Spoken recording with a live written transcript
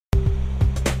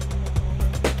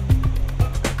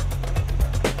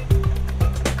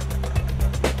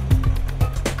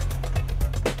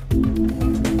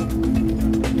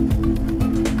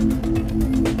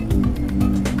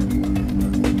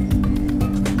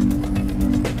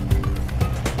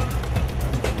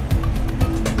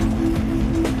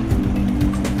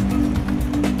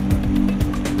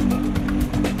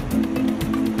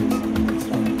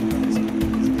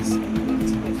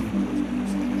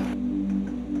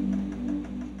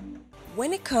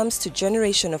When it comes to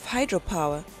generation of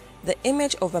hydropower, the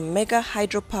image of a mega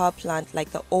hydropower plant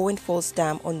like the Owen Falls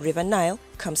Dam on River Nile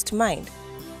comes to mind.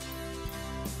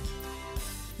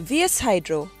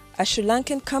 HYDRO, a Sri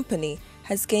Lankan company,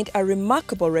 has gained a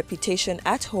remarkable reputation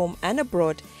at home and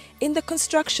abroad in the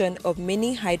construction of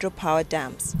mini hydropower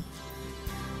dams.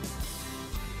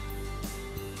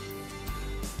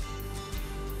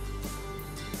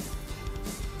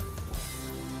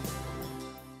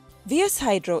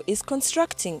 HYDRO is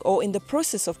constructing or in the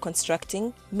process of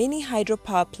constructing mini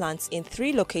hydropower plants in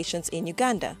 3 locations in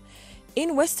Uganda: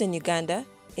 in Western Uganda,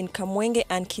 in Kamwenge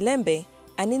and Kilembe,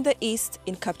 and in the east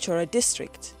in Kapchorwa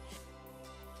district.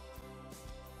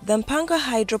 The Mpanga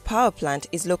hydropower plant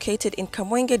is located in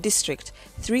Kamwenge district,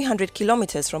 300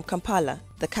 kilometers from Kampala,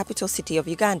 the capital city of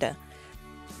Uganda.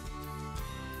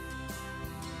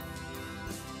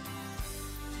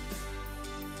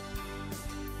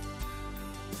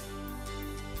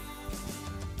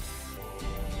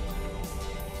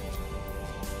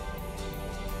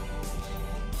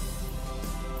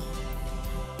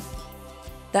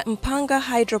 The Mpanga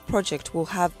Hydro project will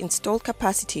have installed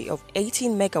capacity of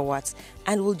 18 megawatts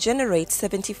and will generate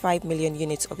 75 million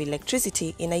units of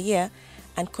electricity in a year,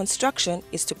 and construction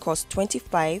is to cost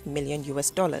 $25 million.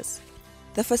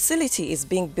 The facility is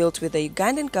being built with the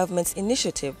Ugandan government's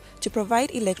initiative to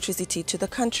provide electricity to the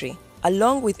country,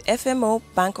 along with FMO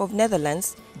Bank of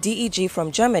Netherlands, DEG from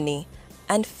Germany,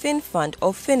 and FinFund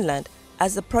of Finland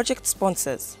as the project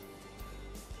sponsors.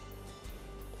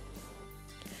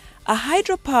 A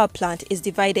hydropower plant is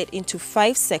divided into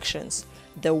 5 sections: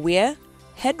 the weir,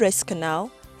 headrest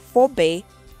canal, forebay,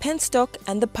 penstock,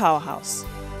 and the powerhouse.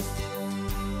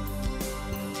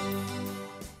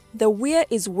 The weir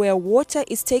is where water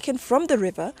is taken from the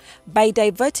river by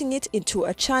diverting it into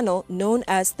a channel known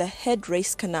as the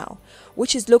headrest canal,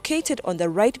 which is located on the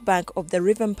right bank of the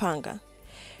river Mpanga.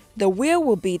 The weir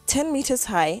will be 10 meters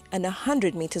high and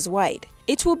 100 meters wide.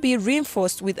 It will be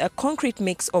reinforced with a concrete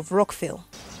mix of rockfill.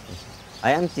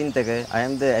 I am Chintaka. I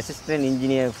am the assistant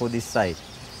engineer for this site,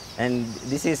 and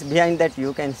this is behind that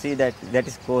you can see that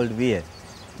is called weir.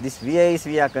 This weir is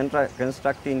we are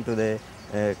constructing to the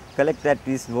collect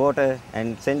this water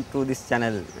and send through this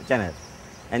channel.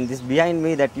 And this behind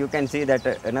me that you can see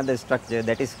that another structure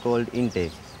that is called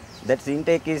intake. That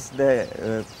intake is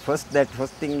the first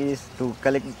thing is to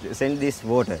send this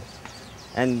water,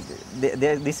 and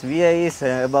this weir is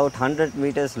about 100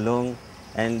 meters long,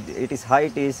 and its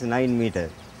height is 9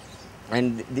 meters.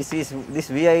 And this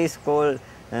weir is called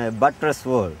buttress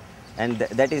wall, and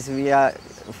that is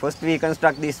first we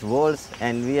construct these walls,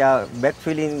 and we are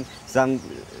backfilling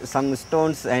some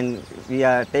stones, and we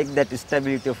take that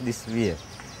stability of this weir.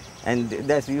 And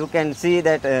thus you can see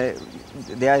that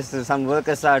there is some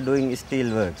workers are doing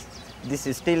steel works. This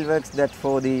is steel works that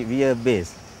for the weir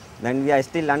base, and we are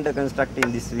still under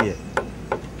constructing this weir.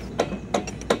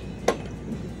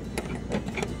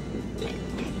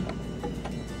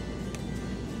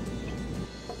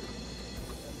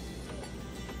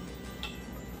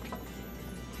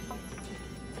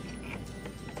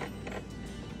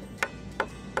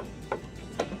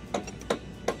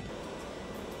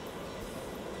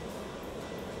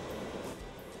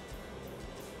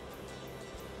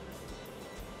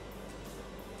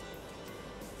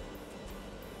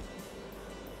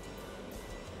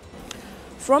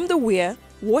 From the weir,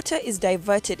 water is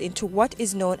diverted into what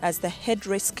is known as the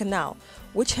headrest canal,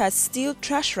 which has steel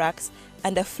trash racks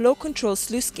and a flow control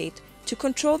sluice gate to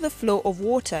control the flow of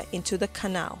water into the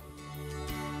canal.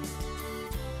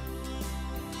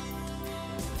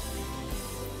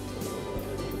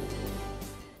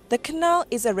 The canal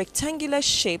is a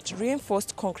rectangular-shaped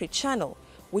reinforced concrete channel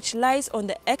which lies on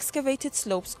the excavated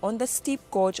slopes on the steep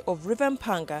gorge of River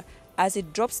Mpanga as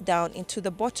it drops down into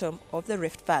the bottom of the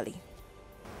Rift Valley.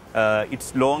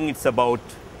 It's long, it's about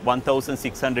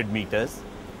 1,600 meters.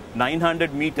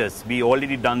 900 meters, we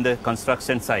already done the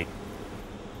construction site.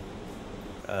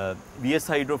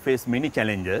 HYDRO faced many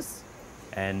challenges,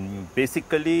 and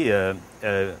basically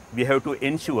we have to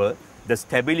ensure the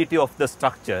stability of the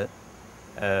structure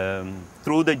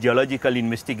through the geological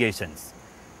investigations.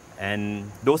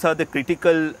 And those are the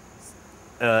critical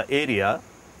area.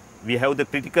 We have the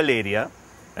critical area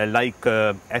like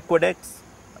aqueducts,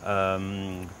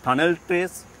 tunnel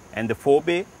trace, and the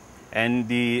forebay, and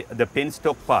the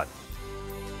penstock part.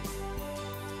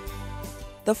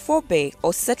 The forebay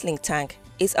or settling tank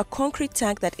is a concrete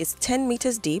tank that is 10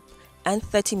 meters deep and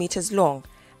 30 meters long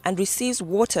and receives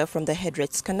water from the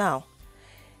headrest canal.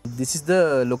 This is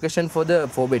the location for the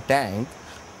forebay tank.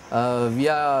 We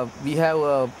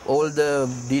have all the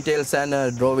details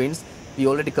and drawings. We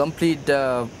already complete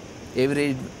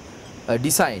every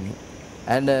designing,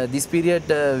 and this period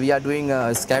we are doing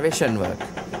excavation work.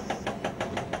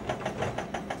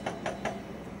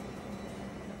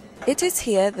 It is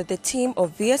here that the team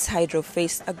of VS Hydro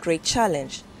faced a great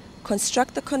challenge: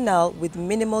 construct the canal with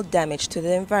minimal damage to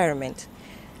the environment.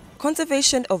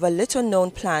 Conservation of a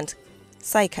little-known plant,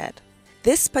 cycad.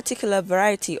 This particular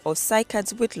variety of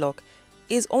cycad's whitlock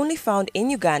is only found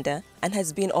in Uganda and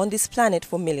has been on this planet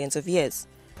for millions of years.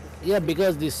 Yeah,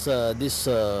 because this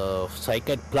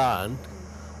cycad plant,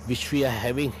 which we are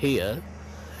having here,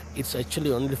 it's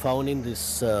actually only found in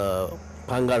this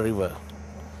Panga River.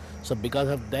 So because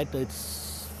of that,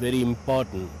 it's very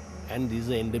important, and this is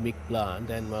an endemic plant.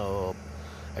 And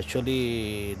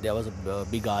actually, there was a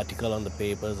big article on the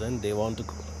papers, and they want to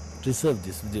preserve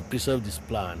this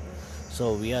plant.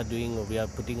 So we are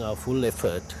putting our full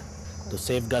effort to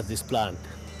safeguard this plant.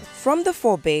 From the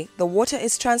forebay, the water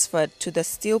is transferred to the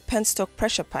steel penstock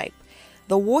pressure pipe.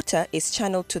 The water is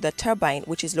channeled to the turbine,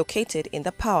 which is located in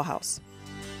the powerhouse.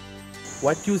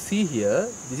 What you see here,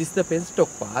 this is the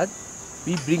penstock part.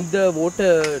 We bring the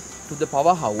water to the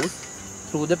powerhouse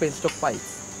through the penstock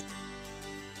pipes.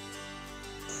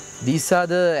 These are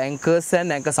the anchors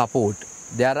and anchor support.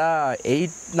 There are 8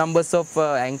 numbers of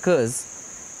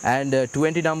anchors and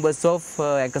 20 numbers of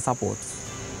anchor supports.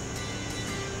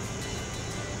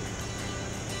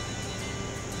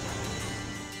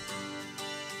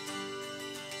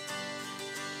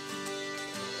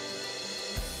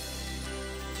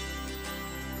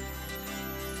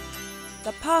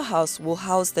 The powerhouse will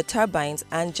house the turbines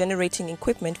and generating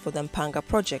equipment for the Mpanga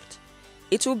project.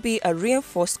 It will be a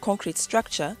reinforced concrete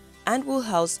structure and will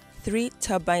house 3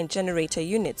 turbine generator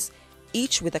units,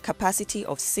 each with a capacity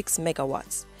of 6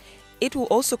 megawatts. It will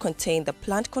also contain the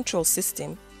plant control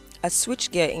system, a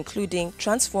switchgear including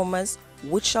transformers,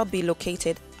 which shall be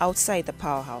located outside the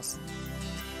powerhouse.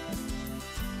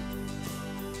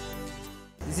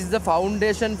 This is the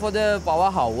foundation for the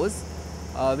powerhouse,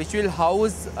 which will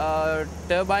house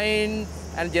turbine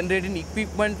and generating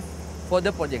equipment for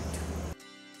the project.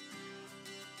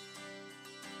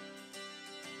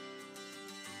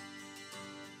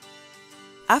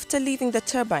 After leaving the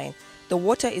turbine, the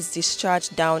water is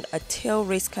discharged down a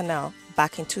tail-race canal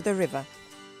back into the river.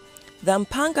 The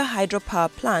Mpanga hydropower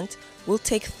plant will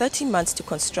take 30 months to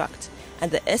construct,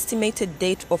 and the estimated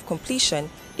date of completion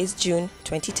is June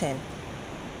 2010.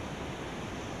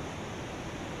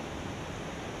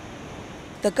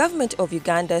 The government of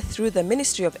Uganda, through the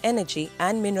Ministry of Energy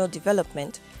and Mineral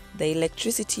Development, the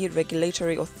Electricity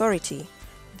Regulatory Authority,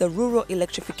 the Rural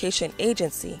Electrification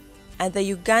Agency, and the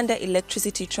Uganda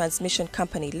Electricity Transmission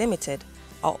Company Limited,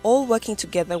 are all working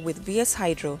together with VS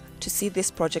Hydro to see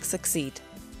this project succeed.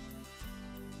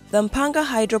 The Mpanga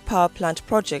hydropower plant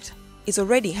project is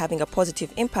already having a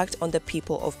positive impact on the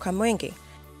people of Kamwenge.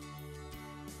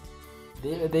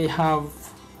 They have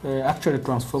actually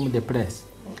transformed the place.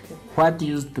 Okay. What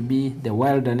used to be the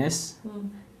wilderness,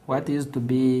 what used to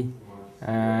be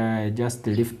just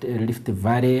lift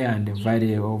valley and the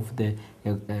valley of the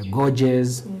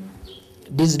gorges.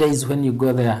 These days when you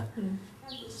go there,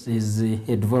 it's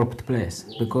a developed place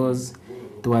because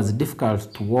it was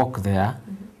difficult to walk there.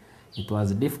 It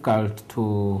was difficult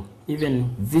to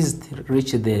even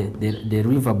reach the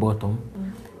river bottom,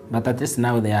 but at least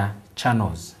now there are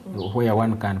channels where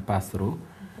one can pass through.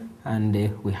 And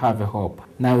we have a hope.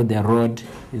 Now the road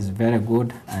is very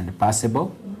good and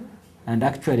passable, and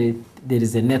actually there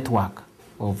is a network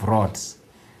of roads.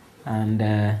 And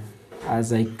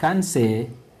as I can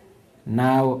say,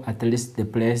 now at least the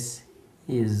place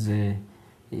is,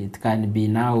 it can be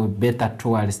now a better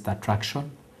tourist attraction.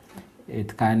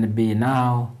 It can be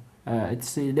now,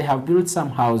 they have built some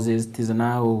houses. It is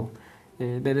now,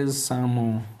 there is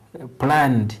some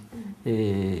planned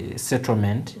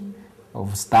settlement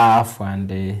of staff and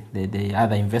the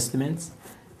other investments.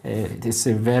 It is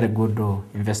a very good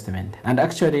investment, and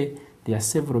actually there are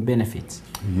several benefits.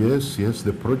 Yes,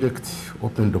 the project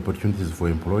opened opportunities for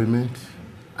employment.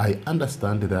 I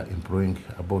understand they are employing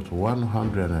about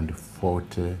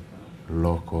 140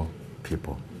 local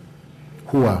people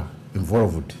who are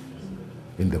involved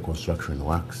in the construction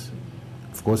works.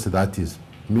 Of course, that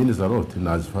means a lot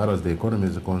as far as the economy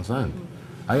is concerned.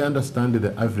 I understand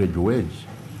the average wage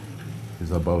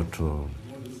is about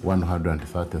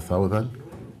 130,000,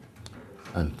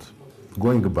 and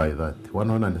going by that,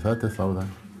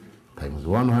 130,000 times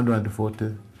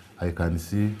 140, I can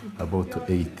see about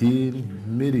 18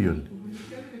 million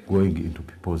going into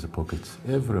people's pockets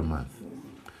every month.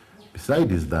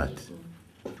 Besides that,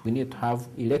 we need to have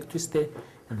electricity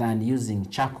than using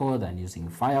charcoal, than using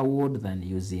firewood, than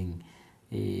using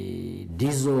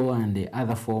diesel and the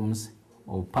other forms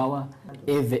of power.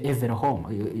 Every home,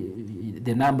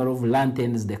 the number of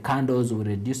lanterns, the candles will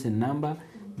reduce in number,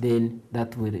 then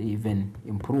that will even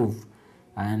improve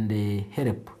and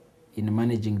help in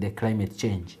managing the climate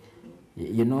change.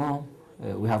 You know,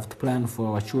 we have to plan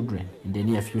for our children in the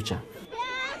near future.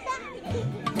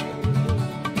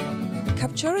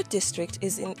 Kapchorwa district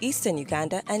is in eastern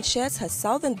Uganda and shares her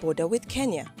southern border with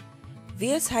Kenya.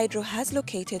 VS Hydro has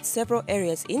located several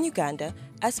areas in Uganda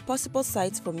as possible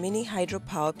sites for mini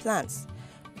hydropower plants.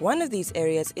 One of these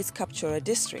areas is Kapchorwa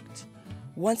district.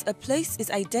 Once a place is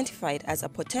identified as a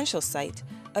potential site,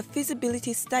 a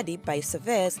feasibility study by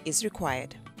surveyors is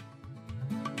required.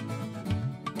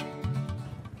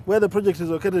 Where the project is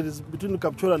located is between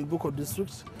Kapchorwa and Buko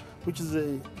districts, which is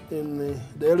in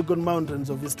the Elgon Mountains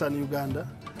of eastern Uganda.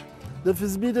 The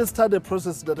feasibility study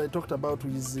process that I talked about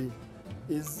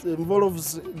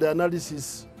involves the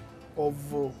analysis of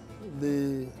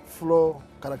the flow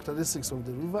characteristics of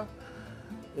the river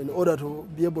in order to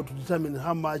be able to determine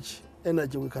how much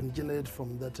energy we can generate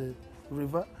from that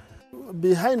river.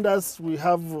 Behind us we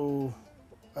have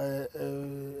a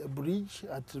bridge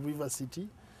at River City,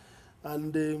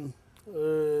 and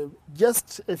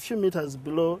just a few meters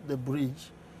below the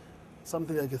bridge,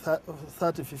 something like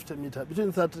 30-50 meters,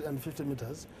 between 30 and 50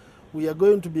 meters, we are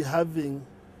going to be having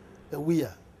a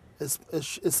weir, a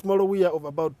smaller weir of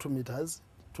about 2 meters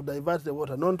to divert the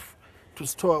water, not to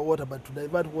store water, but to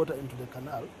divert water into the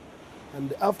canal.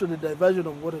 And after the diversion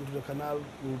of water into the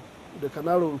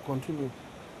canal will continue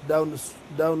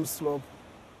down slope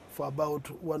for about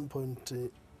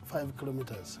 1.5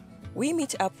 kilometers. We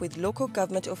meet up with local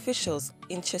government officials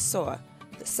in Chesoa,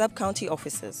 the sub-county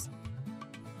officers.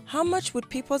 How much would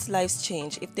people's lives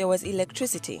change if there was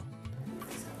electricity?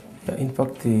 In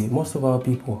fact, most of our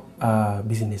people are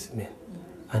businessmen,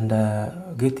 and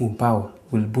getting power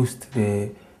will boost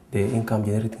the income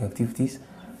generating activities,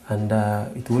 and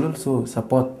it will also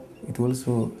support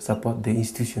the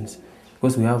institutions,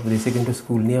 because we have the secondary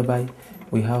school nearby,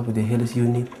 we have the health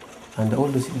unit, and all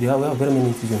this, we have very many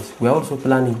institutions. We are also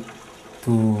planning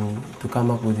to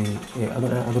come up with the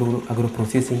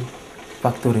agro-processing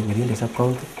factory within the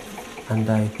sub-county, and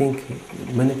I think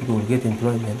many people will get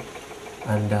employment,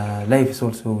 and lives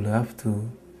also will have to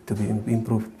be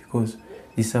improved, because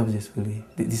these services will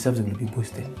be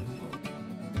boosted.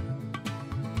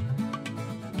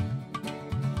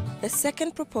 The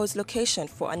second proposed location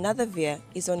for another weir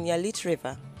is on Nyalit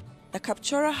River. The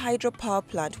Kapchorwa hydropower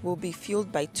plant will be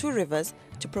fueled by 2 rivers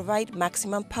to provide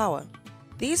maximum power.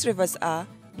 These rivers are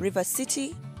River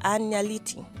City and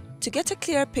Nyaliti. To get a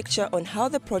clearer picture on how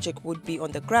the project would be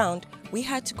on the ground, we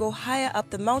had to go higher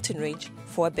up the mountain range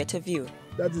for a better view.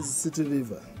 That is City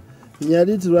River.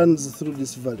 Nyaliti runs through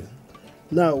this valley.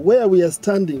 Now, where we are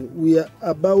standing, we are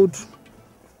about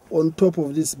on top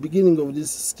of this, beginning of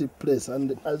this steep place,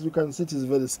 and as you can see, it is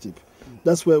very steep.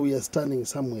 That's where we are standing,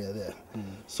 somewhere there.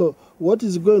 So what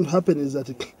is going to happen is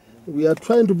that we are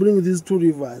trying to bring these 2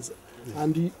 rivers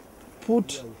and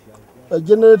put a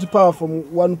generate power from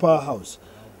one powerhouse.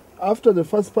 After the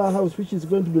first powerhouse, which is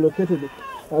going to be located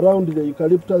around the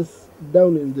eucalyptus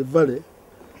down in the valley,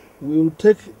 we will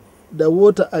take the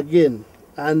water again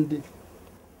and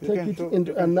take it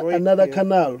into another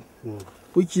canal,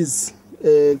 which is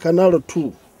Canal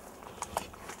 2.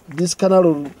 This canal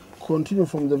will continue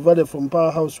from the valley from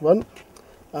powerhouse 1,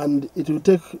 and it will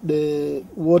take the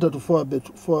water to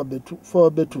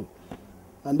 4B2.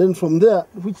 And then from there,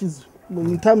 which is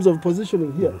in terms of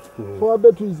positioning here,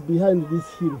 4B2 is behind this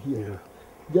hill here,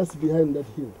 just behind that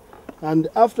hill. And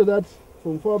after that,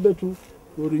 from 4B2,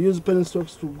 we will use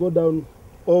penstocks to go down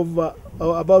over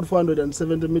about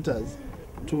 470 meters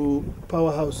to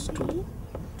powerhouse 2.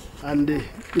 And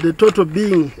the total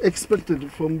being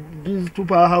expected from these 2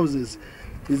 powerhouses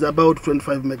is about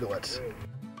 25 megawatts.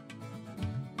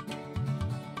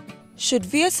 Should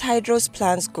VS Hydro's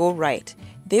plans go right,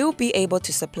 they will be able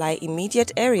to supply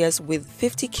immediate areas with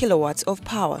 50 kilowatts of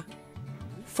power.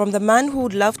 From the man who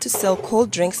would love to sell cold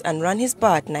drinks and run his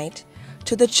bar at night,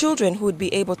 to the children who would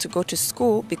be able to go to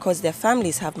school because their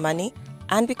families have money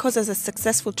and because there's a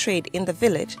successful trade in the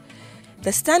village,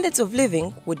 the standards of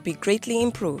living would be greatly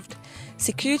improved.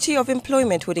 Security of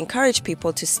employment would encourage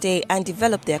people to stay and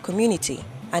develop their community,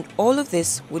 and all of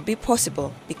this would be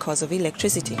possible because of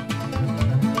electricity.